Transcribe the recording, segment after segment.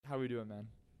we doing, man?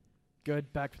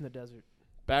 Good. Back from the desert.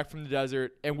 Back from the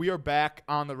desert, and we are back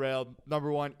on the rail.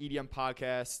 #1 EDM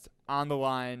podcast on the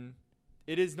line.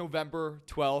 It is November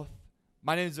 12th.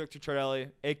 My name is Victor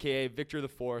Tardelli, a.k.a. Victor the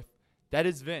Fourth. That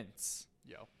is Vince.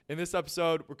 Yo. In this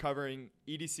episode, we're covering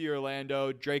EDC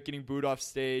Orlando, Drake getting booed off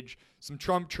stage, some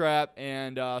Trump trap,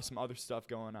 and some other stuff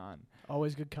going on.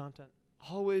 Always good content.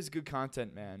 Always good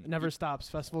content, man. It never stops.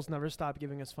 Festivals never stop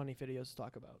giving us funny videos to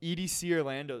talk about. EDC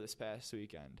Orlando this past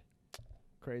weekend.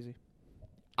 Crazy.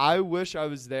 I wish I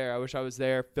was there. I wish I was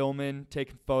there filming,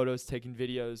 taking photos, taking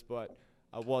videos, but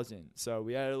I wasn't. So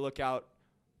we had to look out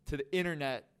to the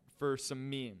internet for some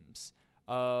memes.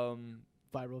 Viral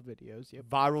videos. Yep.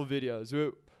 Viral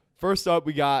videos. First up,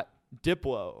 we got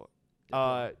Diplo.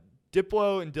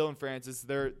 Diplo and Dylan Francis,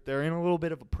 they're in a little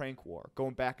bit of a prank war,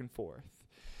 going back and forth.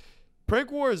 Prank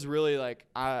war is really like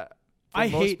I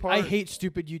hate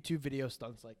stupid YouTube video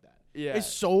stunts like that. Yeah. It's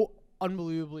so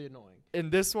unbelievably annoying.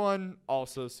 And this one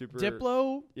also super.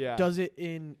 Diplo Yeah. does it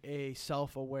in a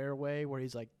self-aware way where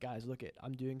he's like, guys, look it,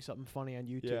 I'm doing something funny on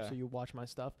YouTube, so you watch my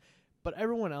stuff. But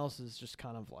everyone else is just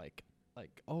kind of like,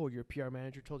 oh, your PR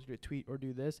manager told you to tweet or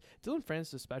do this. Dylan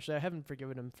Francis especially, I haven't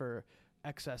forgiven him for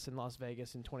excess in Las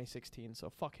Vegas in 2016, so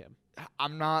fuck him.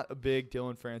 I'm not a big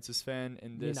Dylan Francis fan,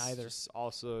 and Me this neither. just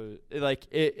also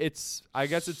it's I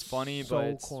guess it's funny, So but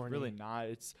it's corny. really not.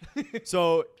 It's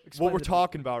so Explain what we're it.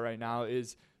 talking about right now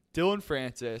is Dylan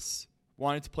Francis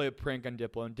wanted to play a prank on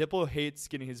Diplo, and Diplo hates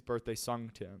getting his birthday sung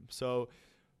to him. So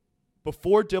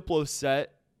before Diplo's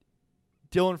set,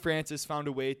 Dylan Francis found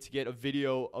a way to get a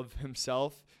video of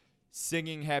himself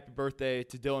singing happy birthday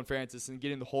to Dylan Francis and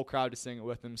getting the whole crowd to sing it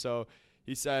with him. So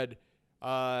he said,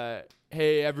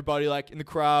 hey, everybody, like in the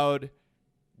crowd,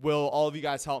 will all of you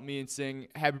guys help me and sing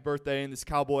happy birthday in this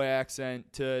cowboy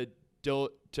accent to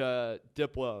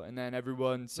Diplo? And then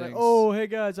everyone sings. Like, oh, hey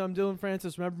guys, I'm Dylan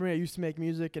Francis. Remember me? I used to make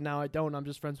music, and now I don't. I'm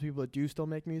just friends with people that do still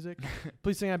make music.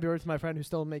 Please sing happy birthday to my friend who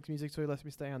still makes music, so he lets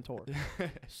me stay on tour.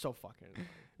 So fucking annoying.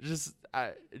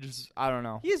 I don't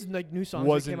know. He has like new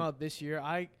songs that came out this year.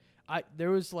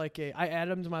 There was like I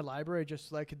added them to my library just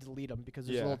so I could delete them because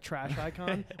there's a little trash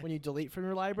icon when you delete from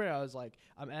your library. I was like,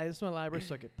 I'm adding this to my library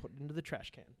so I could put it into the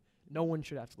trash can. No one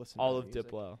should have to listen All to of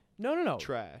music. Diplo. No.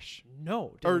 Trash.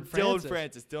 No. Dylan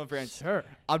Francis. Sir.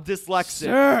 I'm dyslexic.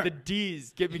 Sir. The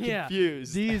D's get me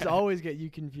confused. These always get you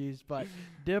confused, but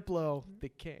Diplo, the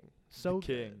king. So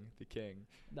the good. king.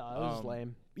 No, it was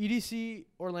lame. EDC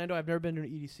Orlando, I've never been to an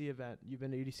EDC event. You've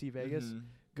been to EDC Vegas? Mm-hmm.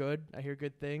 Good. I hear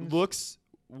good things. Looks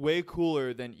way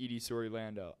cooler than EDC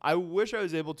Orlando. I wish I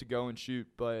was able to go and shoot,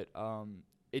 but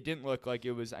it didn't look like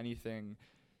it was anything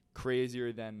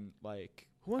crazier than like.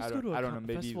 Who wants to go to a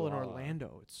maybe festival in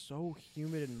Orlando? It's so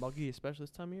humid and muggy, especially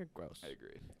this time of year. Gross. I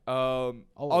agree.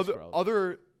 Always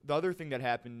gross. The other thing that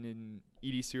happened in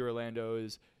EDC Orlando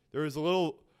is there was a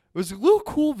little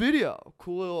cool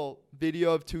little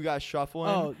video of two guys shuffling.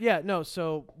 Oh yeah, no.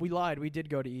 So we lied. We did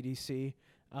go to EDC.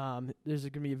 There's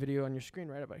going to be a video on your screen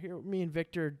right about here. Me and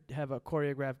Victor have a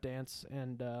choreographed dance,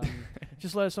 and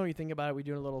just let us know what you think about it. We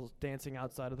do a little dancing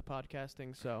outside of the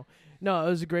podcasting. So, no, it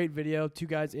was a great video. Two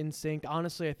guys in sync.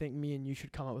 Honestly, I think me and you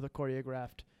should come up with a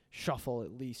choreographed shuffle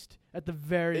at the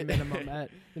very minimum at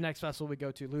the next festival we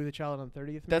go to, Louis the Child on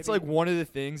 30th. That's maybe? like one of the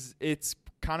things. It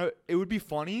would be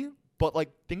funny, but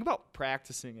like think about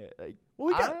practicing it. Like, well,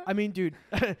 dude,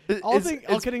 all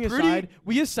kidding pretty aside,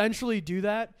 we essentially do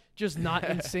that, just not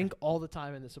in sync all the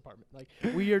time in this apartment. Like,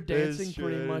 we are dancing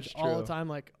pretty much all the time.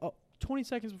 Like, 20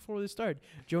 seconds before this started,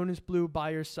 Jonas Blue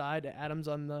by your side, Adam's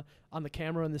on the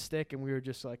camera and the stick, and we were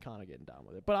just like kind of getting down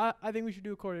with it. But I think we should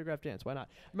do a choreographed dance. Why not?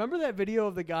 Remember that video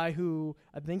of the guy who,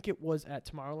 I think it was at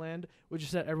Tomorrowland, which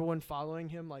just had everyone following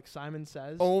him like Simon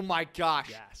Says? Oh my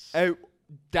gosh. Yes.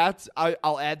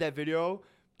 I'll add that video.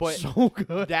 But so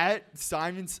good. That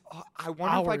Simon's, I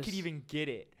wonder if I could even get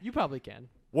it. You probably can.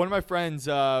 One of my friends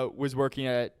was working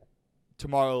at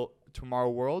Tomorrowland.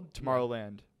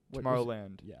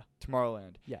 Yeah.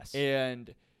 Tomorrowland. Yes.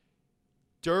 And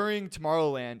during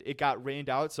Tomorrowland, it got rained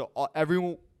out, so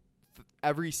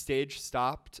every stage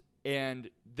stopped, and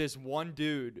this one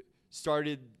dude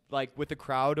started like with a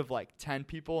crowd of like 10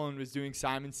 people and was doing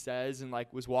Simon Says and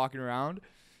like was walking around.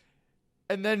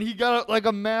 And then he got like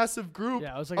a massive group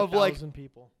it was like of 1,000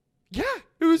 people. Yeah,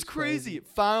 it was crazy.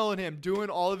 Following him, doing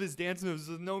all of his dance moves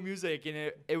with no music,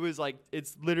 and it was like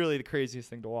it's literally the craziest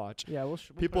thing to watch. Yeah,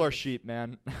 people are sheep,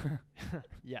 man.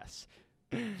 Yes.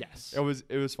 It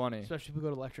was funny. Especially if we go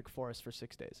to Electric Forest for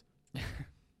 6 days.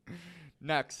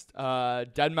 Next,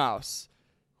 Deadmau5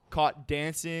 caught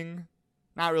dancing.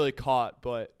 Not really caught,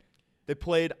 but they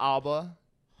played ABBA,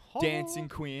 Dancing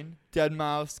Queen.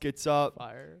 Deadmau5 gets up.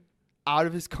 Fire. out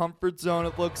of his comfort zone,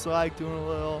 it looks like, doing a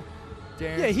little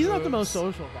dance. Yeah, he's not the most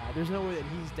moves. social guy. There's no way that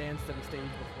he's danced on stage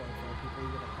before in front of people.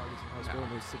 He's at parties in high school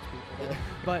and there's 6 people there.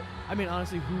 But, I mean,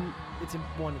 honestly, it's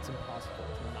impossible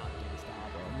to not dance to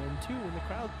ABBA. And then 2, when the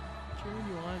crowd cheering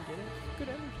you on, get it, good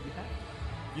energy. You have it.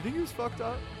 You think he was fucked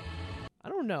up? I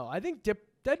don't know. I think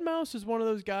Deadmau5 is one of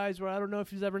those guys where I don't know if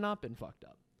he's ever not been fucked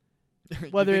up.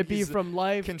 Whether it be from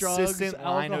life, drugs, consistent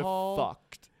line alcohol. of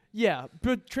fucked. Yeah,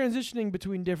 but transitioning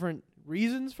between different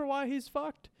reasons for why he's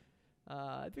fucked.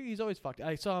 I think he's always fucked.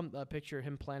 I saw a picture of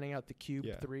him planning out the Cube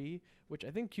 3, which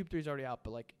I think Cube 3 is already out,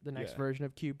 but like the next version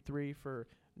of Cube 3 for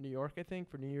New York, I think,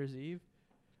 for New Year's Eve.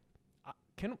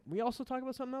 Can we also talk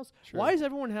about something else? Sure. Why does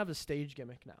everyone have a stage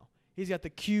gimmick now? He's got the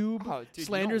cube. Oh, dude,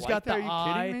 Slander's got the Are you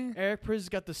eye. kidding me? Eric Priz's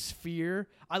got the sphere.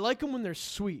 I like them when they're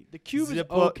sweet. The cube is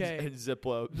Ziplo, okay.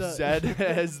 Ziplo. The- Zed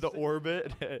has the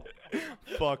orbit.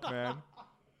 Fuck, man.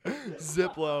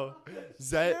 Ziplo.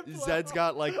 Zed's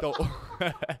got like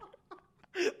the.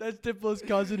 That's Diplo's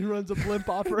cousin who runs a blimp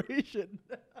operation.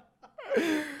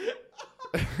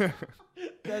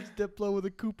 That's Diplo with a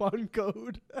coupon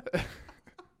code.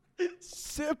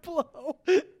 Ziplo.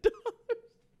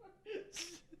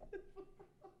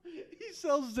 He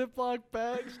sells Ziploc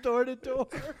bags door to door.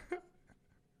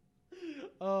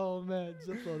 Oh, man.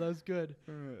 Ziplo, that's good.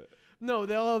 No,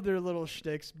 they all have their little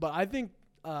shticks, but I think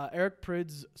Eric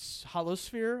Pryd's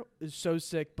Holosphere is so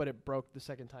sick, but it broke the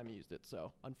second time he used it,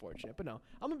 so unfortunate. But no,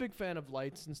 I'm a big fan of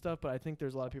lights and stuff, but I think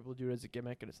there's a lot of people who do it as a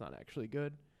gimmick, and it's not actually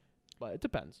good. But it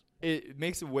depends. It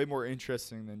makes it way more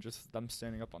interesting than just them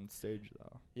standing up on stage,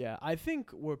 though. Yeah, I think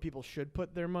where people should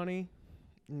put their money,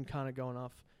 and kind of going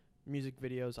off music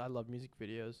videos, I love music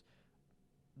videos.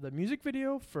 The music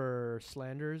video for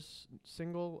Slander's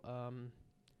single,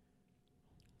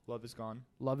 Love is Gone.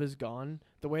 Love Is Gone,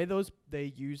 the way they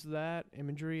use that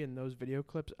imagery and those video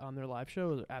clips on their live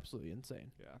shows are absolutely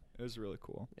insane. Yeah, it was really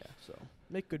cool. Yeah, so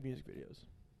make good music videos.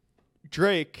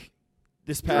 Drake,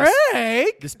 this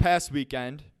past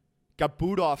weekend, got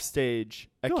booed off stage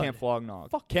at Good. Camp Flognog.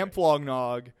 Fuck Camp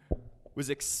Flognog was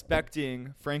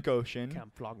expecting Frank Ocean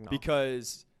Camp Flognog.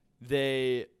 because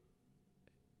they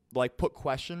like put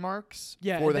question marks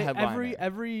Yeah, for the they- headliner.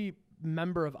 every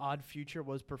member of Odd Future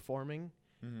was performing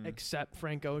Mhm. except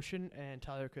Frank Ocean, and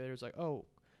Tyler Creator was like, oh,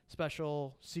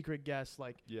 special secret guest,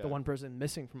 like Yeah. the one person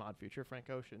missing from Odd Future, Frank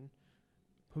Ocean,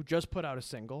 who just put out a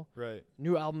single. Right.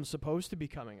 New album's supposed to be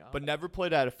coming out. But never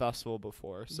played at a festival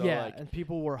before. So yeah, like and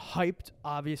people were hyped,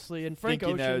 obviously. And Frank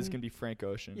thinking Ocean, that it was going to be Frank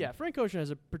Ocean. yeah, Frank Ocean has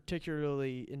a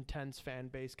particularly intense fan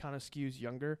base, kind of skews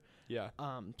younger. Yeah.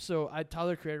 So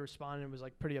Tyler Creator responded and was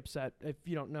like pretty upset. If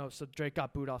you don't know, so Drake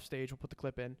got booed off stage. We'll put the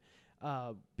clip in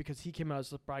because he came out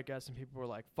as a broadcast and people were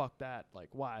like, "Fuck that! Like,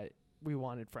 why? We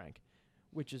wanted Frank,"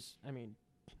 which is, I mean,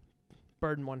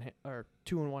 bird in one hand or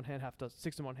 2 in one hand, half done,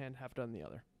 6 in one hand, half done in the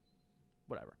other.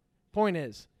 Whatever. Point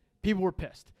is, people were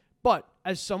pissed. But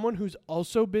as someone who's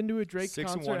also been to a Drake 6 in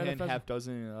concert one at a hand, festival, half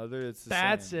dozen in the other. It's the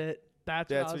that's same. it. That's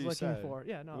That's what I was what you looking said. for.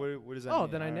 Yeah, no. What does that Oh,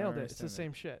 mean? then I don't nailed it. It's the understand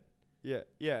same shit. that.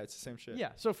 Yeah, it's the same shit.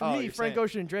 Yeah. So for Oh, me, you're Frank saying-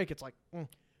 Ocean and Drake, it's like,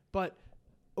 but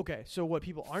okay. So what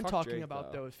people aren't Fuck talking Drake,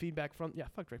 about though. though is feedback from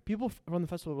fuck Drake. People from the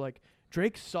festival were like,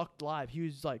 Drake sucked live. He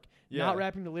was like Yeah. not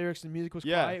rapping the lyrics and the music was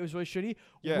Yeah. quiet. It was really shitty.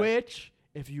 Yeah. Which,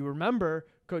 if you remember,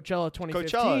 Coachella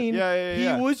 2015, Coachella.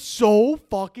 Yeah. he was so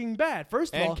fucking bad.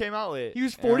 First of And all, came out late. he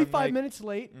was And I'm 45 like, minutes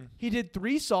late. mm. He did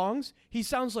 3 songs. He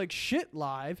sounds like shit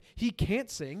live. He can't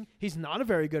sing. He's not a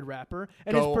very good rapper.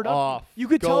 And Go his off. You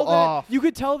could Go tell off. that you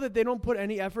could tell that they don't put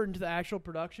any effort into the actual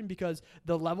production because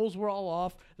the levels were all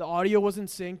off. The audio wasn't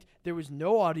synced. There was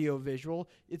no audio visual.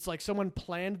 It's like someone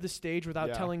planned the stage without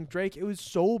Yeah. telling Drake. It was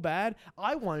so bad.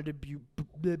 I wanted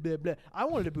to I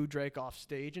wanted to boo Drake off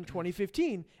stage in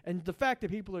 2015, and the fact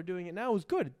that people are doing it now is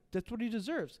good. That's what he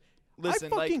deserves.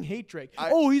 Listen, I like, fucking hate Drake.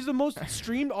 I- He's the most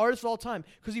streamed artist of all time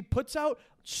because he puts out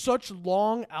such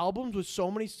long albums with so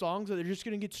many songs that they're just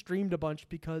gonna get streamed a bunch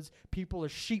because people are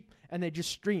sheep and they just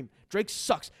stream. Drake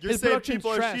sucks. You're His saying production's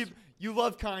people trash. are sheep. You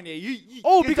love Kanye. You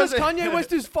it Because doesn't- Kanye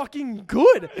West is fucking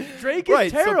good. Drake is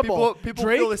right, terrible. So people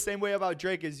Drake, feel the same way about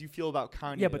Drake as you feel about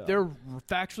Kanye. yeah, but though. they're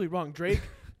factually wrong. Drake,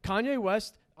 Kanye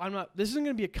West. I'm not. This isn't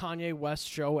gonna be a Kanye West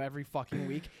show every fucking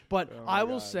week, but Oh my I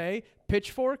will God. say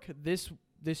Pitchfork this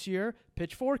year,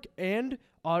 Pitchfork and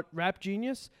Rap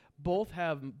Genius both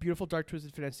have Beautiful Dark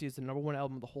Twisted Fantasy as the #1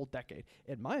 album of the whole decade.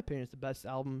 In my opinion, it's the best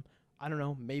album. I don't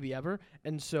know, maybe ever.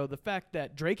 And so the fact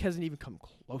that Drake hasn't even come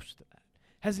close to that,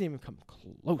 hasn't even come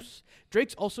close.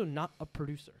 Drake's also not a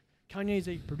producer. Kanye's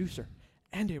a producer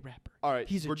and a rapper. All right,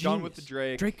 He's a we're done with the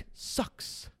genius. Drake. Drake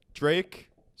sucks. Drake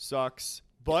sucks.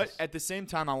 But Yes. at the same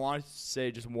time, I wanted to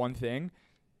say just one thing.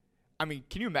 I mean,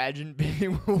 can you imagine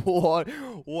being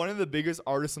one of the biggest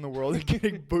artists in the world and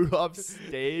getting booed off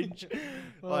stage?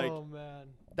 Like, oh man,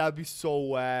 that'd be so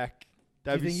whack.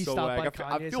 That'd Do you be think he so stopped whack. by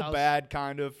I Kanye's feel house? bad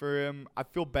kind of for him. I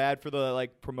feel bad for the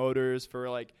like promoters, for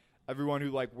like everyone who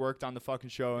like worked on the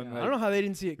fucking show and I like, don't know how they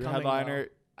didn't see it your coming. headliner.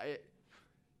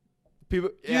 People,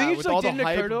 Do you yeah, think it with just, all like, the didn't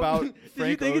hype occur to him? about Did you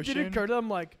Frank think it Ocean, didn't occur to them?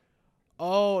 Like,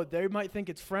 oh, they might think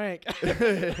it's Frank.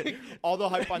 all the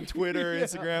hype on Twitter, Yeah,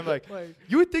 Instagram, like like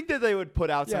you would think that they would put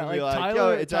out yeah, something like like,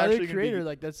 Tyler, yo, it's Tyler actually Creator, gonna be.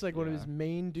 like that's like one of his Yeah.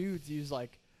 main dudes. He's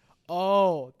like,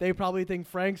 oh, they probably think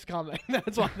Frank's coming.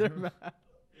 That's why they're mad.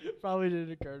 Probably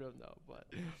didn't occur to him though, but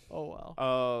oh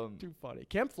well. Too funny.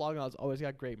 Camp Floggnaw's always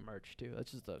got great merch too.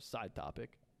 That's just a side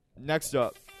topic. Next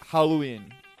up,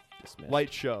 Halloween Dismissed.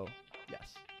 light show.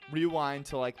 Yes. Rewind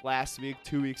to like last week,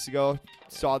 2 weeks ago.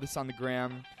 Saw this on the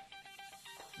gram.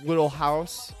 Little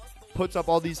house puts up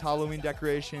all these Halloween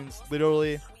decorations.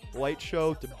 Literally, light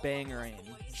show to bangerang.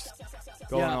 Just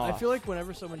going yeah, off. I feel like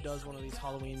whenever someone does one of these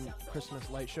Halloween Christmas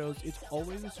light shows, it's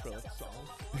always a Skrillex song.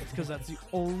 It's because that's the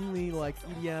only like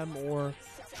EDM or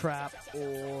trap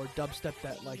or dubstep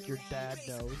that like your dad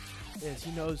knows. Is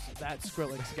he knows that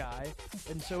Skrillex guy,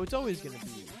 and so it's always gonna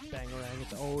be Bangarang.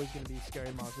 It's always gonna be Scary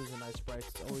Monsters and Nice Sprites.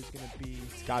 It's always gonna be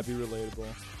It's gotta be relatable.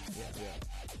 yeah.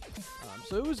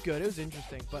 So it was good. It was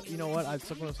interesting, but you know what? It's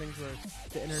one of those things where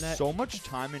the internet. So much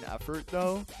time and effort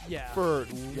though yeah. for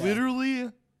literally.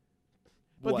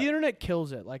 But what? the internet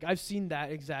kills it. Like I've seen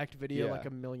that exact video Yeah. like a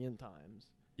million times.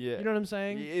 Yeah. You know what I'm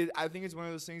saying? I think it's one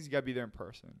of those things you gotta be there in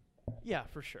person. Yeah,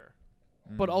 for sure.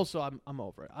 But also, I'm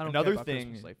over it. I don't Another care about thing-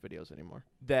 Christmas light videos anymore.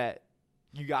 that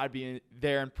you gotta be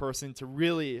there in person to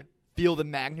really feel the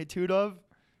magnitude of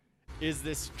is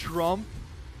this Trump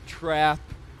trap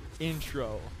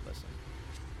intro. Listen,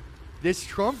 This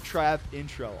Trump trap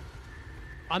intro.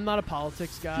 I'm not a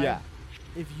politics guy. Yeah.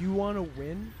 If you want to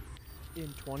win in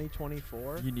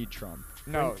 2024, You need Trump.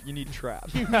 No, you need trap.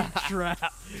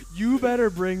 trap. You better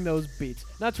bring those beats.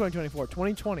 Not 2024,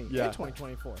 2020. Yeah.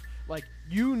 2024. Like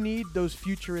you need those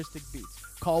futuristic beats.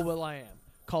 Call will.i.am.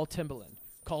 Call Timbaland.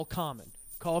 Call Common.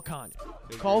 Call Kanye.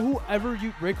 Call whoever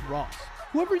you Rick Ross.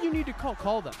 Whoever you need to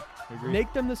call them. Agree.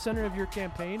 Make them the center of your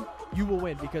campaign. You will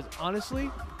win because honestly,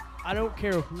 I don't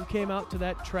care who came out to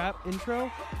that trap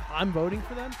intro. I'm voting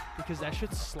for them because that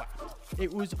shit slapped.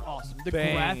 It was awesome. The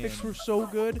Bangin'. graphics were so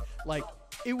good. Like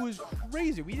it was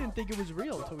crazy. We didn't think it was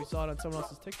real until we saw it on someone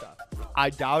else's TikTok. I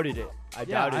doubted it. I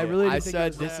doubted I it. really I didn't think it said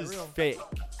was this that is real. fake.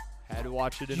 Had to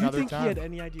watch it Do you another think time. he had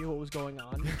any idea what was going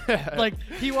on? Like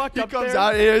he walked He up comes there.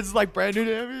 out, it's like brand new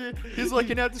to him. He's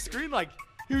looking at the screen like,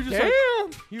 He was just damn,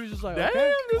 like, he was just like, damn,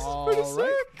 okay, this is pretty all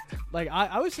right. sick. Like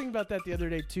I was thinking about that the other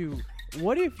day too.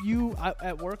 What if you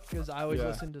at work, because I always Yeah.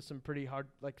 listen to some pretty hard,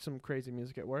 like some crazy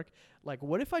music at work. Like,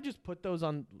 what if I just put those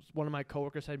on one of my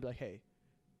coworkers' head and be like, "Hey,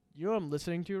 you know what I'm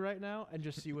listening to right now," and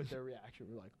just see what their reaction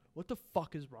would be like. What the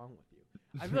fuck is wrong with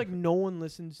you? I feel like no one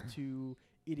listens to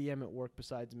EDM at work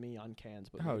besides me on cans,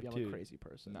 but Oh, maybe I'm dude. a crazy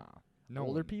person. Nah, no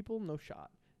Older one. people, no shot.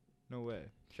 No way.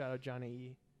 Shout out Johnny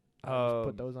E. Just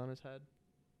put those on his head.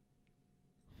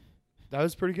 That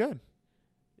was pretty good.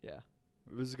 Yeah,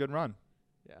 It was a good run.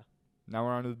 yeah. Now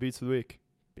we're on to the beats of the week.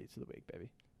 Beats of the week, baby.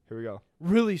 Here we go.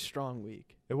 Really strong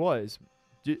week. It was.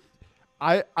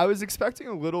 I was expecting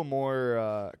a little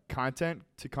more content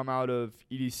to come out of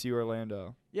EDC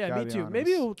Orlando. Yeah, Gotta me be too.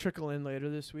 Maybe honest. it'll trickle in later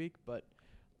this week, but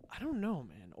I don't know,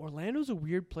 man. Orlando's a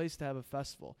weird place to have a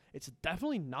festival. It's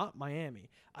definitely not Miami.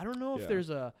 I don't know if Yeah. there's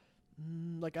a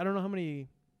like I don't know how many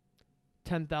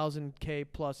 10,000K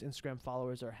plus Instagram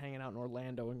followers are hanging out in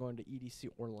Orlando and going to EDC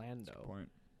Orlando. Point.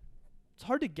 It's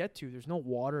hard to get to. There's no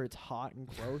water. It's hot and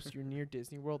gross. You're near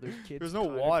Disney World. There's kids. There's no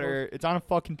kinda water. It's on a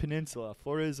fucking peninsula.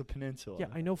 Florida is a peninsula. close.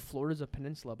 Yeah, I know Florida's a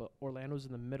peninsula, but Orlando's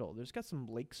in the middle. There's got some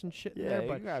lakes and shit Yeah, there, you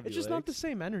but gotta be it's just not the lakes.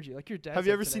 same energy. Like your dad. Have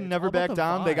you said ever today, seen it's Never all about Back the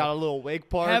Down? They vibe. got a little wake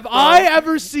park. Have bro. I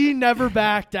ever seen Never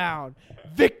Back Down?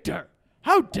 Victor,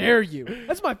 how dare you?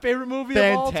 That's my favorite movie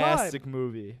of all time. Fantastic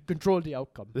movie. Control the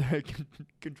outcome.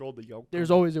 Control the yoke.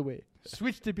 There's always a way.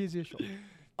 Switch the position.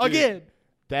 Again.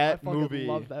 That I fucking movie,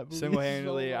 love that movie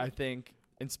single-handedly, so much. I think,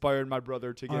 inspired my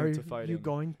brother to get Are into fighting. you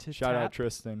going to Shout tap? out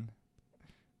Tristan.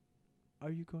 Are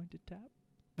you going to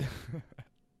tap?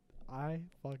 I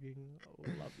fucking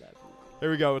love that movie.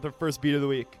 Here we go with our first beat of the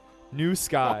week. New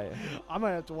Sky. I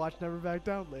might have to watch Never Back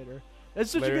Down later.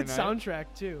 It's such Later a good tonight? soundtrack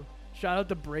too. Shout out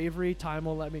to Bravery, Time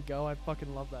Won't Let Me Go. I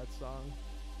fucking love that song.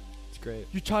 It's great.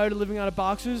 You tired of living out of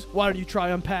boxes? Why don't you try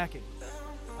unpacking?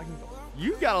 I can go.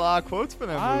 You got a lot of quotes for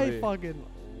that movie. I fucking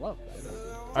love that movie.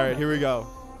 All right, here we go.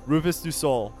 Rufus Du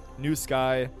Sol, New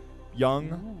Sky,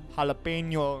 Young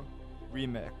Jalapeno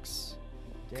remix.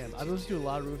 Damn, I listened to a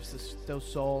lot of Rufus Del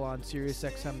Sol on Sirius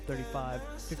XM 35,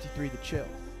 53 The Chill.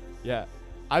 Yeah.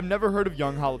 I've never heard of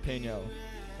Young Jalapeno.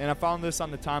 And I found this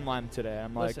on the timeline today.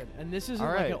 I'm Listen, and this isn't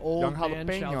all like right, an old Young man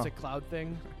Jalapeno. shouts at cloud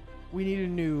thing. We need a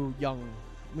new young.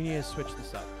 We need to switch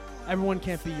this up. Everyone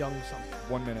can't be young something.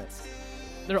 1 minute.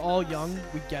 They're all young.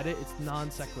 We get it. It's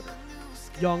non sequitur.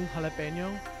 Young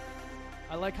jalapeno.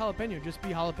 I like jalapeno. Just be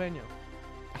jalapeno.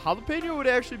 Jalapeno would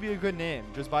actually be a good name,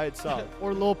 just by itself.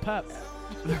 Or Lil Pep.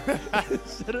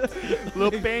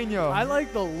 Lil Peño. I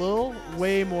like the Lil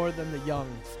way more than the Young.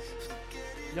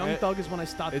 Young It- Thug is when I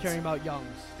stopped it's- caring about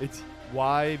Youngs. It's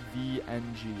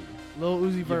YVNG. Lil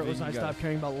Uzi Vert You was when I got stopped it.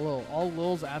 caring about Lil. All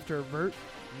Lils after Vert,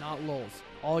 not Lils.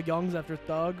 All Youngs after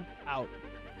Thug, out.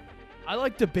 I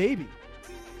like the baby.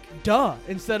 Duh,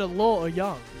 instead of Lil or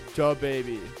Young. Da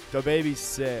Baby. Da Baby's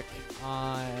sick.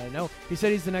 I know. He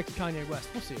said he's the next Kanye West.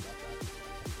 We'll see about that.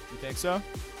 You think so?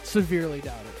 Severely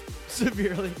doubt it.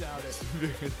 Severely doubt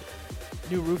it.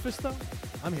 New Rufus though?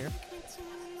 I'm here.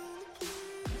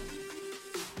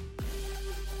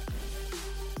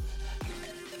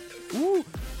 Ooh,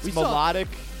 It's melodic,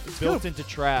 It's built good. into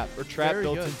trap, or trap Very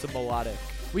built good. into melodic.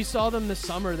 We saw them this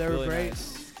summer. They were Really great.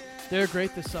 nice. They were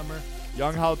great this summer.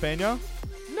 Young Jalapeno?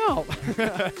 No.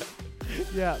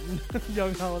 Yeah,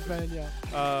 Young Jalapeno.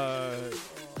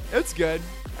 It's good.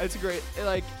 It's great.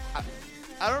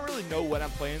 I don't really know when I'm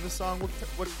playing this song.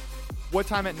 What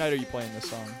time at night are you playing this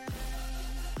song?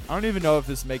 I don't even know if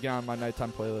this is making it on my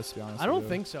nighttime playlist, to be honest. I don't with you.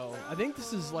 think so. I think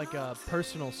this is like a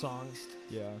personal song.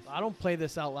 Yeah. I don't play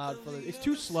this out loud for it's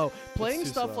too slow. Playing too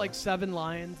stuff slow. like Seven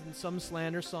Lions and some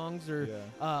slander songs or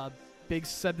Yeah. Big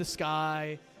Said the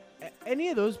Sky. Any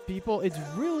of those people, it's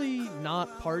really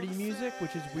not party music,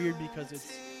 which is weird because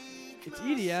it's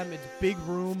EDM, it's big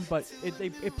room, but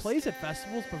it plays at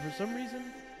festivals, but for some reason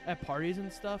at parties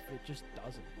and stuff, it just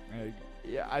doesn't.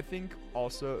 Yeah, I think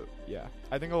also,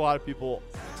 I think a lot of people,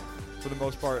 for the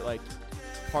most part, like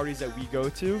parties that we go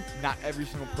to, not every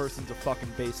single person's a fucking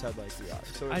bass head like we are.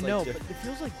 So it's I like know, but different. it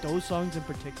feels like those songs in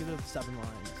particular, the Seven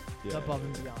Lions, Yeah, the Above yeah,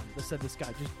 and yeah. Beyond, the Said the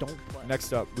Sky, just don't play.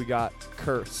 Next up, we got I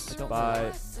Curse don't by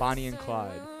know. Bonnie and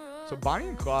Clyde. So Bonnie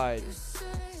and Clyde,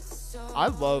 I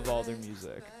love all their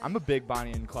music. I'm a big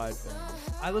Bonnie and Clyde fan.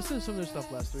 I listened to some of their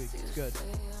stuff last week. It's good.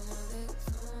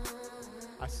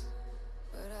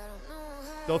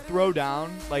 They'll throw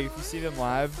down, like if you see them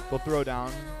live, they'll throw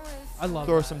down, I love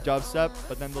throw that. some dubstep,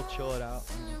 but then they'll chill it out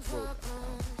and then throw it back down.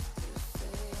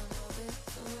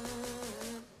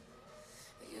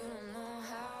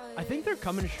 I think they're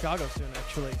coming to Chicago soon,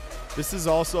 actually. This is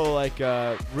also like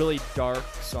a really dark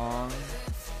song.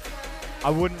 I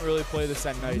wouldn't really play this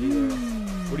at night either.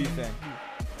 What do you think?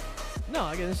 No,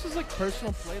 again, this is like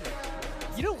personal playlist.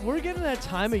 You know, we're getting that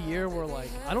time of year where like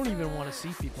I don't even want to see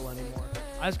people anymore.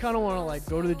 I just kind of want to like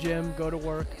go to the gym, go to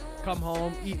work, come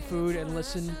home, eat food, and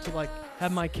listen to like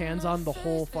have my cans on the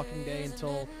whole fucking day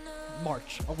until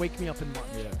March. Wake me up in March.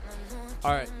 Yeah.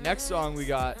 All right, next song we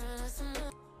got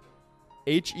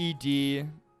HEDSPC.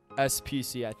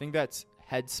 I think that's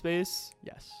Headspace,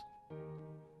 Yes.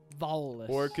 Vowelless.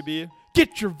 or it could be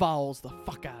Get your vowels the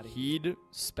fuck out of here. Heed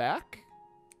Spac.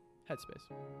 Headspace.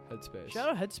 Headspace. Shout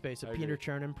out Headspace, a I Peter agree.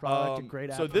 Chernin product, a great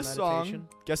app So for this meditation.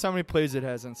 song, guess how many plays it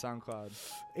has on SoundCloud?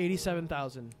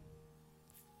 87,000.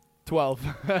 12.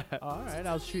 All right,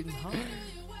 I was shooting high.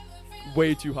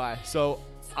 Way too high. So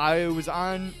I was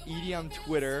on EDM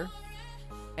Twitter,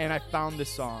 and I found this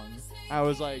song. I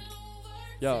was like,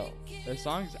 yo, this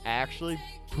song's actually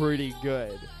pretty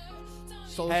good.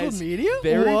 Social Has media?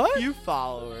 Very What? few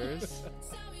followers.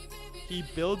 He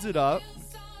builds it up.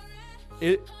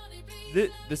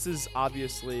 This is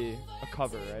obviously a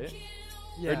cover, right?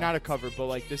 Yeah. Or not a cover, but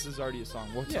like this is already a song.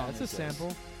 What Yeah, song it's a is this?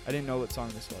 sample. I didn't know what song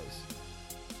this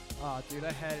was. Oh, dude,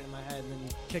 I had it in my head, and then you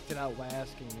kicked it out by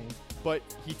asking me. But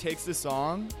he takes the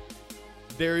song,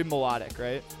 very melodic,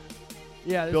 right?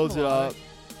 Yeah, this Builds is it melodic.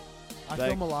 up. I feel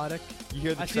like, melodic. You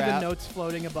hear the I see trap, the notes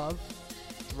floating above.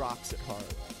 rocks it hard.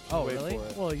 Oh, Wait really? for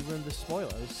it. Well, you ruined the spoiler.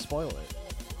 Let's spoil it.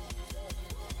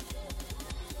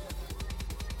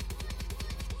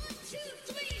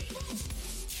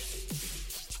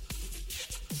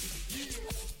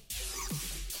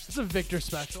 It's a Victor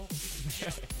special.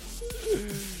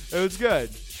 It was good.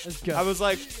 It's good. I was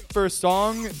like, for a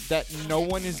song that no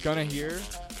one is gonna hear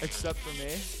except for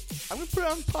me, I'm gonna put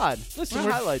it on the pod. Listen, I'm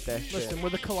we're- gonna highlight that. Listen, shit. we're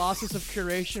the colossus of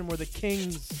curation. We're the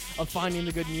kings of finding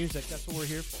the good music. That's what we're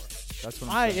here for. That's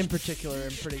what I, I'm saying. in particular,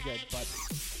 am pretty good, but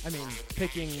I mean,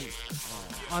 picking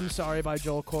 "I'm Sorry" by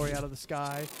Joel Corey out of the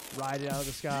sky, "Ride It Out of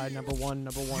the Sky," number one,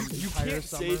 the You entire can't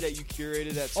summer. say that you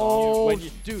curated that song Oh, when you,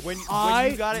 dude, when I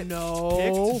you got it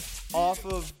know. picked off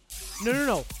of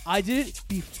No. I did it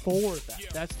before that.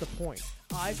 That's the point.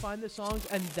 I find the songs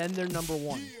and then they're number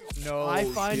one. No, I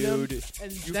find dude. them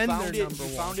and You then found they're it, number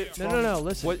you one. found it No. from-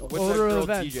 Listen. What's that order girl, of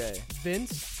events. TJ?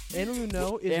 Vince, Anna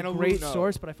Luno is Anna a great Luno.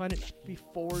 source, but I find it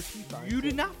before she finds it. You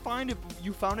did not find it.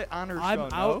 You found it on her I'm show,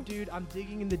 out, no? dude. I'm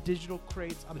digging in the digital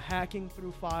crates. I'm hacking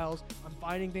through files. I'm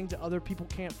finding things that other people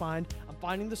can't find. I'm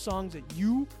finding the songs that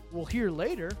you will hear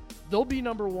later. They'll be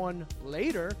number one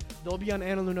later. They'll be on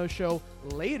Anna Luno's show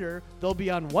later. They'll be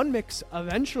on One Mix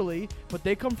eventually. But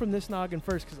they come from this noggin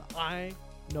first because I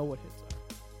know what hits are.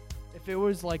 If it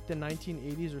was like the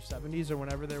 1980s or 70s or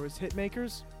whenever there was hit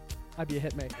makers, I'd be a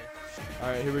hit maker. All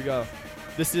right, here we go.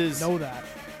 This is Know that.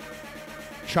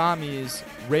 Chami's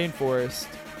Rainforest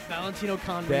Valentino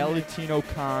Con remix. Valentino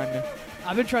Con.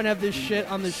 I've been trying to have this shit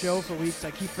on the show for weeks.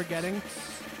 I keep forgetting.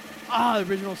 The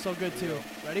original's so good too.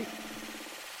 Ready?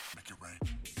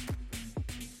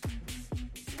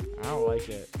 I don't like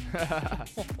it.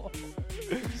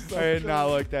 I did not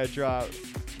like that drop.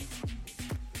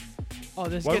 Oh,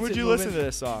 this Why gets would it you moving. listen to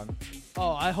this song?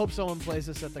 Oh, I hope someone plays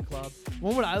this at the club.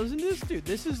 When would I listen to this? Dude,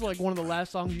 this is like one of the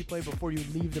last songs you play before you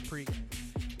leave the pregame.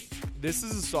 This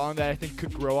is a song that I think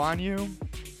could grow on you.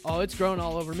 Oh, it's growing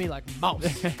all over me like mouse.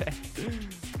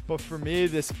 But for me,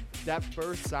 that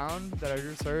first sound that I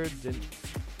just heard didn't.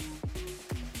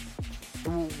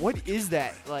 What is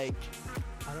that? Like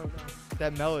I don't know.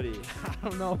 that melody? I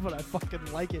don't know, but I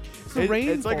fucking like it. It's the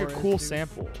It's like a rainforest, cool dude.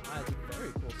 sample. It's a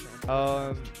very cool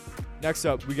sample. Next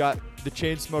up, we got the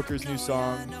Chainsmokers' new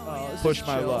song, This is "Push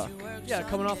My chill. Luck." Yeah,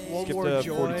 coming off World Skip War to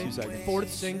Joy, 42 seconds.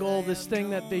 fourth single. This thing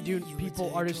that they do,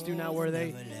 artists do now, where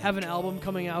they have an album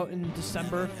coming out in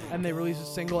December and they release a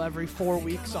single every 4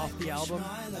 weeks off the album,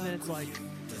 and then it's like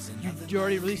you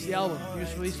already released the album, you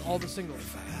just released all the singles.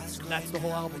 That's the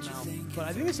whole album now. But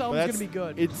I think this album's gonna be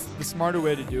good. It's the smarter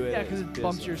way to do it. Yeah, because it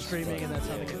bumps business. your streaming and that's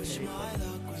how they get paid.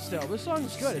 But still, this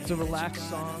song's good. It's a relaxed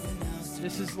song.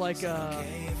 This is like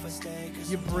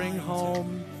you bring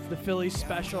home the Philly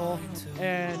special,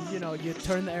 and you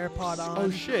turn the AirPod on.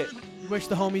 Oh shit, You wish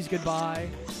the homies goodbye.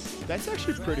 that's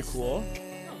actually pretty cool.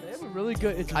 They have a really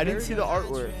good. It's I didn't very see good. the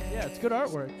artwork Yeah, it's good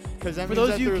artwork. because that For means those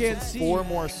that of you who there's can't see, 4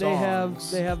 more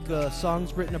songs. they have the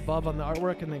songs written above on the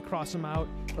artwork, and they cross them out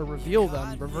or reveal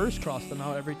them, reverse cross them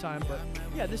out every time. But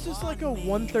yeah, this is like a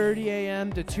 1:30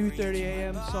 a.m. to 2:30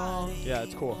 a.m. song. Yeah,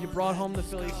 it's cool. You brought home the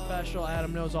Philly special.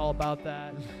 Adam knows all about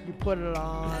that. You put it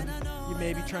on. You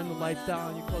maybe turn the lights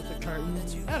down. You close the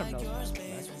curtains. Adam knows.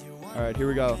 All right, here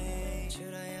we go.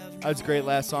 That's a great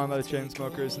last song by the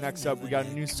Chainsmokers. Next up, we got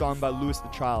a new song by Louis the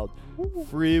Child,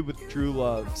 "Free with True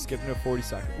Love." Skipping to 40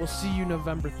 seconds. We'll see you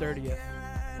November 30th.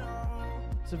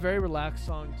 It's a very relaxed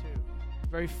song too.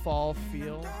 Very fall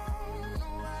feel.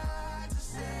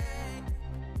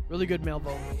 Really good male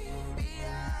vocal.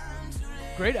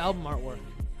 Great album artwork.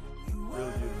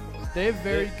 Really beautiful. They have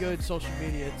very good social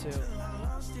media too.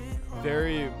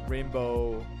 Very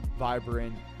rainbow,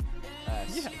 vibrant.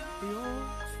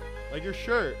 Like your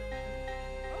shirt.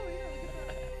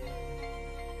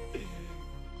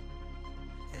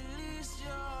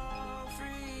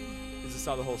 Is this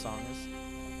how the whole song is?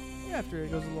 Yeah, after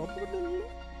it goes a little.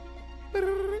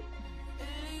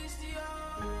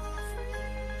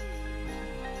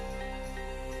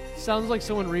 Sounds like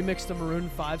someone remixed a Maroon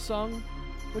 5 song,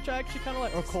 which I actually kind of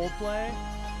like, or Coldplay.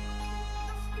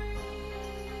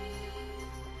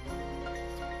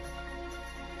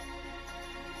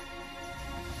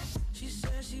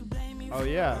 Oh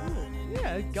yeah.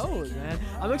 Yeah, it goes, man.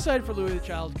 I'm excited for Louis the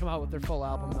Child to come out with their full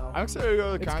album, though. I'm excited to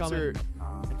go to the It's concert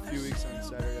in a few weeks on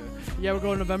Saturday. Yeah, we're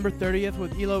going November 30th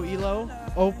with Elo Elo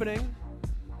opening.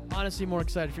 Honestly, more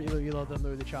excited for Elo Elo than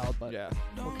Louis the Child, but Yeah.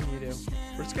 what can you do?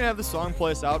 We're just gonna have the song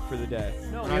play us out for the day.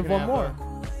 No, We're we not have gonna one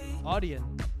more. our- Audion.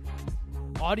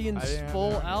 I Audion's didn't have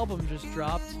full that. album just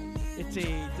dropped. It's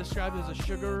described as a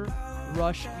sugar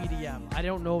rush EDM. I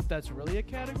don't know if that's really a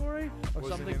category or What's the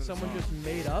something name of the someone song? just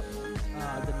made up.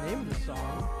 The name of the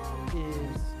song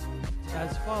is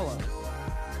as follows: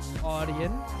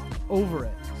 Audion, Over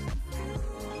It.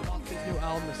 Off his new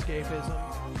album, Escapism.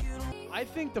 I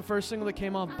think the first single that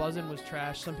came off, Buzzin', was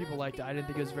trash. Some people liked it. I didn't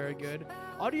think it was very good.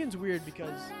 Audion's weird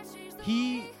because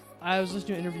I was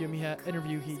listening to an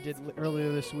interview he did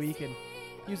earlier this week, and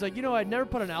he was like, I'd never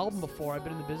put an album before. I've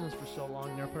been in the business for so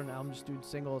long, never put an album, just doing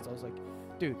singles. I was like,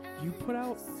 dude, you put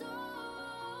out,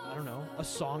 I don't know, a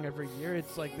song every year.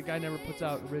 It's like the guy never puts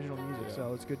out original music, Yeah.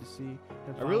 so it's good to see him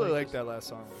I really finally like just- that last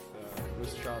song with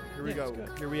Louis the Child. Here we Yeah, it's go.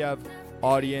 good. Here we have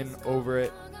Audion, Over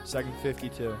It, second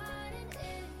 52.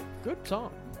 Good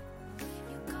song.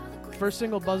 First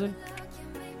single, Buzzin',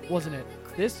 wasn't it?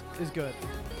 This is good.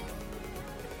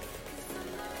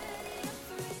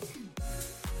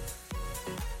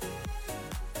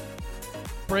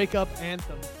 breakup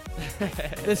anthem.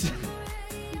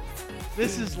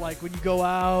 This is like when you go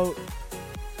out,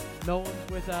 no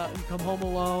one's without, you come home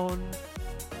alone.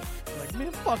 You're like,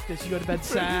 man, fuck this. You go to bed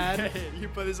sad. You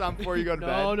put this on before you go to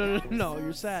No, bed. no,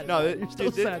 you're sad. No, you're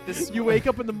still dude, sad. You wake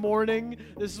up in the morning.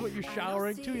 This is what you're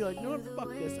showering to. You're like, no, fuck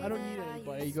this. I don't need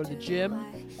anybody. You go to the gym,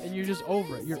 and you're just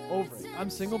over it. You're over it. I'm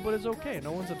single, but it's okay.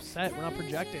 No one's upset. We're not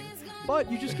projecting. But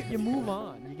you move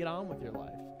on. You get on with your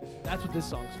life. That's what this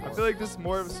song's for. I feel like this is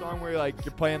more of a song where like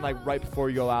you're playing like right before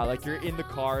you go out. Like you're in the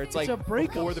car. It's like a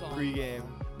breakup before the song. pregame.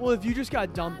 Well, if you just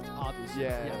got dumped, obviously.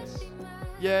 Yeah. Yes.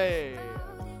 Yeah.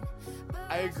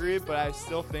 I agree, but I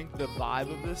still think the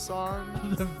vibe of this song,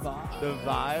 The vibe. the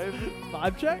vibe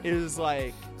Vibe check? is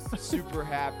like super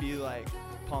happy, like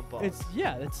pump up. It's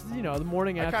the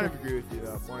morning I after. kind of agree with you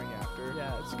though. Morning after.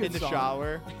 Yeah, it's a good in the song.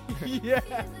 shower. Yeah,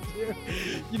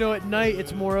 dude. At night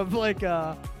it's more of like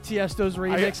Tiesto's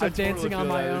remix I of Dancing on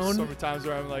My There's Own. so many times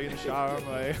where I'm like in the shower, I'm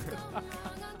like,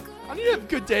 I need to have a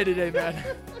good day today, man.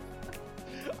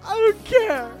 I don't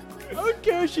care. I don't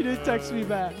care if she didn't text me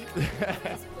back.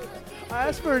 I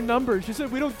asked for her number. She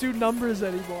said we don't do numbers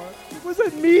anymore. What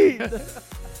does that mean?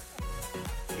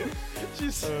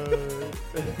 She's.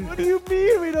 What do you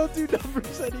mean we don't do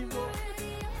numbers anymore?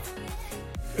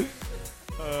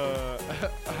 All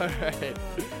right.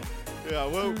 Yeah,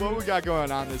 what we got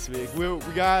going on this week? We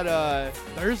got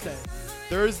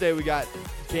Thursday we got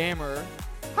Gamer.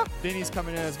 Vinny's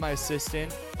coming in as my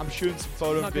assistant. I'm shooting some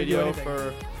photo and Not gonna do video anything.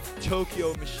 for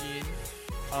Tokyo Machine.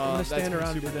 gonna That's stand gonna be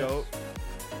around and super do this. dope.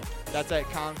 That's at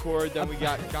Concord. Then we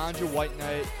got Ganja White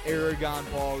Night, Aragon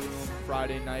Ballroom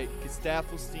Friday night,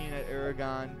 Gustaffelstein at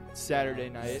Aragon Saturday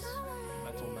night.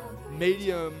 That's all man.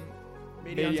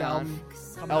 Medium's album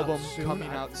soon, coming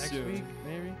out next soon. week,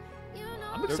 maybe.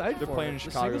 I'm They're excited for playing it. in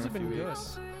The Chicago singles in have a been few good.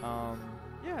 weeks.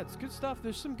 Yeah, it's good stuff.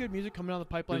 There's some good music coming out of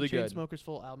the pipeline. Really good. Chainsmokers'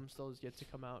 full album still is yet to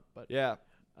come out, but Yeah.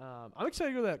 I'm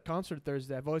excited to go to that concert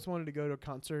Thursday. I've always wanted to go to a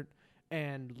concert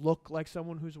and look like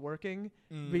someone who's working.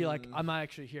 Be like, I'm not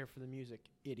actually here for the music,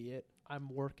 idiot.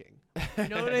 I'm working. You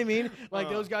know what I mean? Like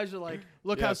those guys are like,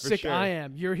 look Yeah, how for sick sure. I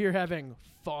am. You're here having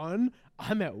fun.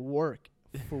 I'm at work.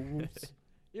 Fools.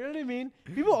 You know what I mean?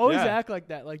 People always Yeah. act like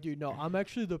that. Like, dude, no, I'm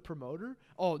actually the promoter.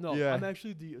 Oh no, Yeah. I'm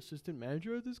actually the assistant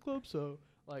manager at this club. So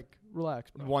like,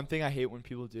 relax, bro. One thing I hate when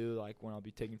people do, like when I'll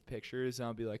be taking pictures and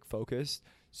I'll be like focused.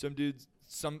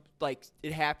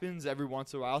 It happens every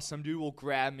once in a while. Some dude will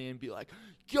grab me and be like,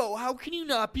 "Yo, how can you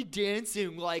not be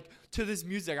dancing like to this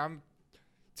music?"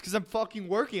 It's because I'm fucking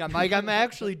working. I'm like, I'm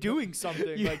actually doing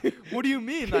something. Like, what do you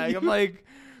mean? Like, I'm like,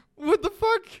 what the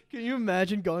fuck? Can you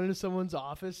imagine going into someone's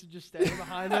office and just standing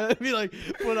behind them and be like,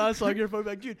 put on a your phone,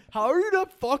 like, dude, how are you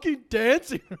not fucking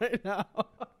dancing right now?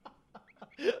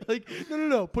 Like,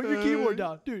 no, put your keyboard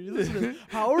down. Dude, you listen to this.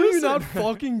 How are you not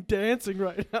fucking dancing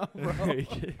right now, bro?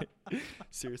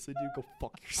 Seriously, dude, go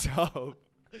fuck yourself.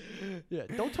 Yeah,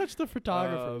 don't touch the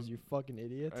photographers, you fucking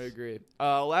idiots. I agree.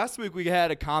 Last week we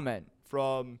had a comment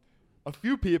from a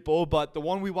few people, but the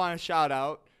one we want to shout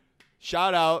out,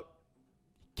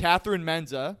 Catherine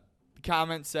Menza. The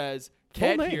comment says, Full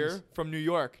 "Cat here names. from New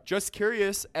York. Just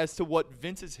curious as to what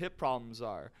Vince's hip problems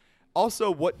are.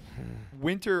 Also, what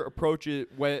winter approaches.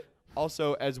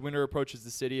 As winter approaches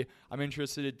the city, I'm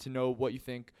interested to know what you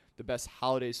think the best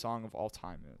holiday song of all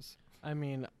time is." I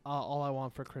mean, all I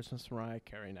want for Christmas, Mariah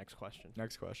Carey. Next question.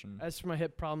 Next question. As for my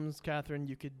hip problems, Catherine,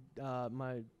 you could,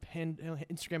 my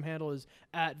Instagram handle is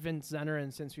 @VinceZenner,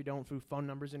 and since we don't do phone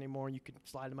numbers anymore, you could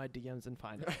slide in my DMs and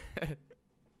find it.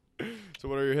 So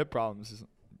what are your hip problems?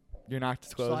 You're not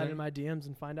disclosing? Slide in my DMs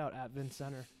and find out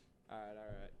 @VinceZenner. All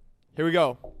right. Here we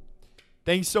go.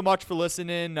 Thank you so much for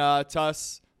listening to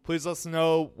us. Please let us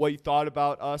know what you thought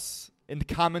about us in the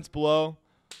comments below.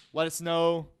 Let us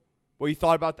know what you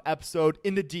thought about the episode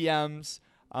in the DMs.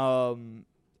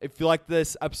 If you like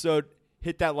this episode,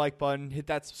 hit that like button, hit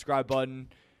that subscribe button.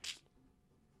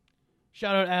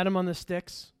 Shout out Adam on the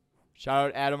sticks. Shout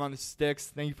out Adam on the sticks.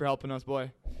 Thank you for helping us,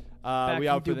 boy. Back We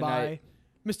from out for the Dubai. night.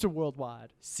 Mr.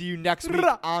 Worldwide. See you next week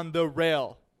on The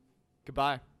Rail.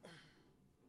 Goodbye.